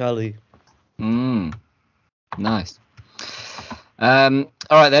playing Cully. Nice. All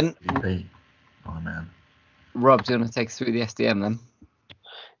right then. CDP. Oh man. Rob, do you want to take us through the SDM then?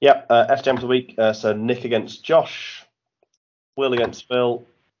 Yep, SDM for the week. So Nick against Josh, Will against Phil,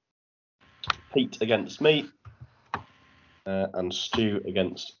 Pete against me, and Stu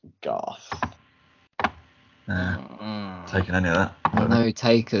against Garth. Taking any of that. No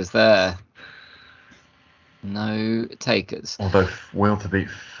takers there. No takers. Although Will to beat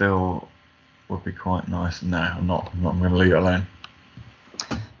Phil would be quite nice. No, I'm not. I'm going to leave it alone.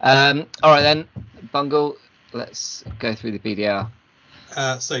 All right then, Bungle. Let's go through the BDR.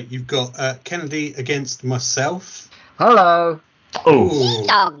 So you've got Kennedy against myself. Hello. Oh.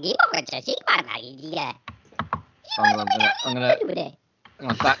 I'm gonna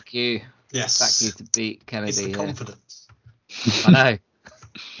back you. Yes. Back you to beat Kennedy. It's the confidence. I know.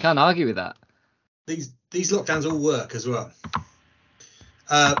 Can't argue with that. These lockdowns all work as well.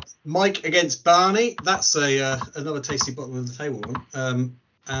 Mike against Barney. That's another tasty bottom of the table one.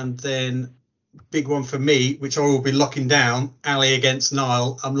 And then big one for me, which I will be locking down. Ali against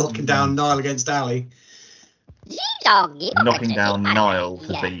Niall. I'm locking down Niall against Ali. Knocking down Niall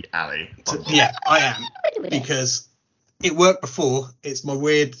to beat Ali. Yeah, I am, because it worked before. It's my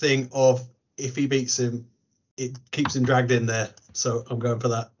weird thing of if he beats him, it keeps him dragged in there. So I'm going for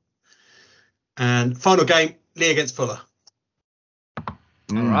that. And final game, Lee against Fuller. All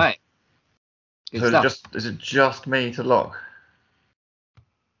right. Good So stuff. is it just me to lock?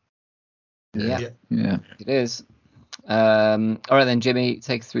 Yeah, Yeah. it is. All right then, Jimmy,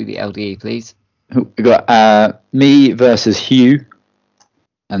 take us through the LDE, please. We got me versus Hugh,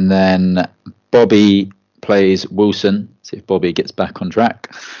 and then Bobby plays Wilson. See if Bobby gets back on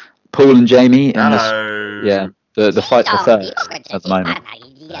track. Paul and Jamie. Hello. The fight for third at the moment.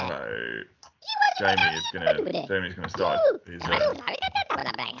 Hello. Jamie's gonna start.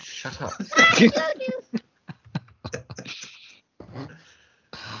 Shut up.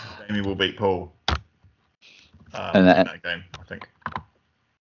 Jamie will beat Paul. And in then- that game, I think.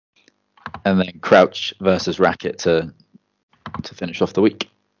 And then Crouch versus Racket to finish off the week.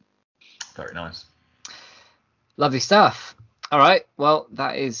 Very nice. Lovely stuff. All right. Well,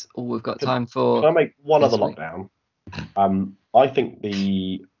 that is all we've got time for. Can I make one this other week. lockdown? I think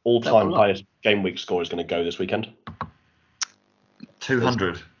the all-time Double. highest game week score is going to go this weekend.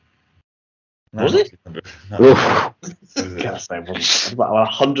 200. No, Was not it? 200. No. Oof. I was gonna say it wasn't. It was about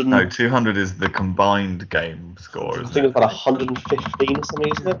 100. No, 200 is the combined game score, I isn't think it? it's about 115 or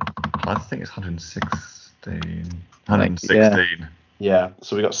something, isn't it? I think it's 116. 116. Yeah.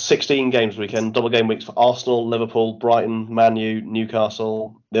 So we got 16 games weekend, double game weeks for Arsenal, Liverpool, Brighton, Man U,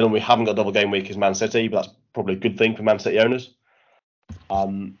 Newcastle. The only one we haven't got double game week is Man City, but that's probably a good thing for Man City owners.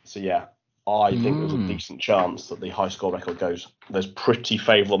 So yeah, I think there's a decent chance that the high score record goes. There's pretty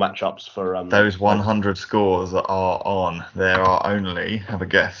favourable matchups for Those 100 scores that are on. There are only, have a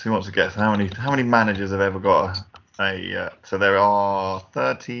guess. Who wants to guess? How many managers have ever got so there are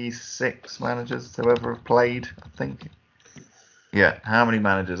 36 managers to ever have played, I think. Yeah, how many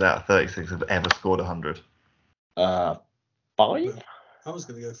managers out of 36 have ever scored 100? 5. I was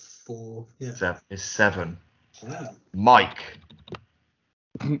going to go 4. Yeah. It's 7. Wow. Mike.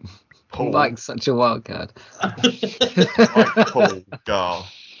 Paul. Mike's such a wild card. Mike, Paul, Gar,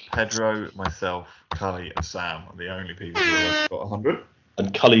 Pedro, myself, Cully, and Sam are the only people who have got 100.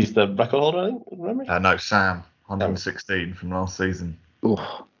 And Cully's the record holder, I think, remember? No, Sam, 116 from last season. Oof.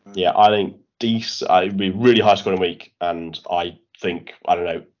 Yeah, I think it'd be a really high scoring week, and I think,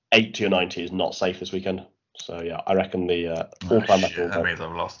 80 or 90 is not safe this weekend. So yeah, I reckon the all-time record. That means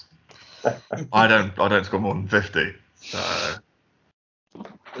I've lost. I don't score more than 50. So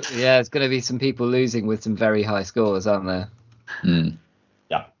Yeah, there's going to be some people losing with some very high scores, aren't there?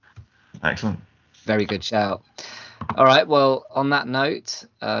 Yeah. Excellent. Very good shout. All right. Well, on that note,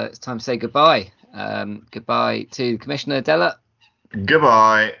 it's time to say goodbye. Goodbye to Commissioner Della.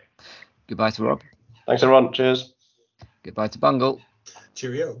 Goodbye. Goodbye to Rob. Thanks everyone. Cheers. Goodbye to Bungle.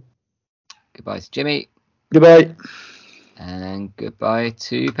 Cheerio. Goodbye to Jimmy. Goodbye. And goodbye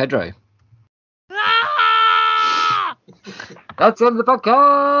to Pedro. That's the end of the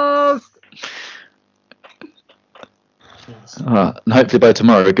podcast. And hopefully by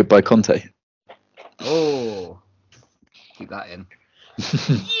tomorrow, goodbye Conte. Oh, keep that in.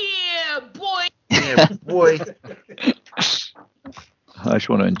 Yeah, boy. Yeah, boy. I just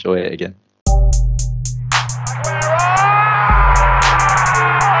want to enjoy it again. Aguero!